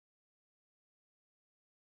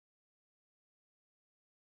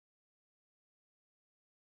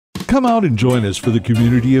Come out and join us for the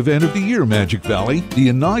community event of the year, Magic Valley. The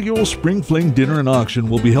inaugural Spring Fling Dinner and Auction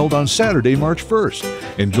will be held on Saturday, March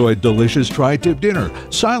 1st. Enjoy a delicious tri-tip dinner,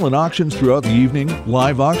 silent auctions throughout the evening,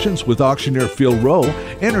 live auctions with auctioneer Phil Rowe,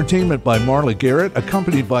 entertainment by Marla Garrett,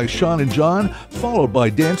 accompanied by Sean and John, followed by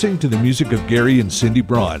dancing to the music of Gary and Cindy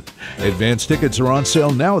Braun. Advance tickets are on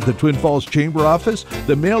sale now at the Twin Falls Chamber Office,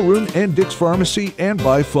 the mailroom, and Dick's Pharmacy, and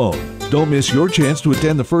by phone. Don't miss your chance to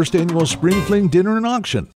attend the first annual Spring Fling Dinner and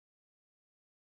Auction.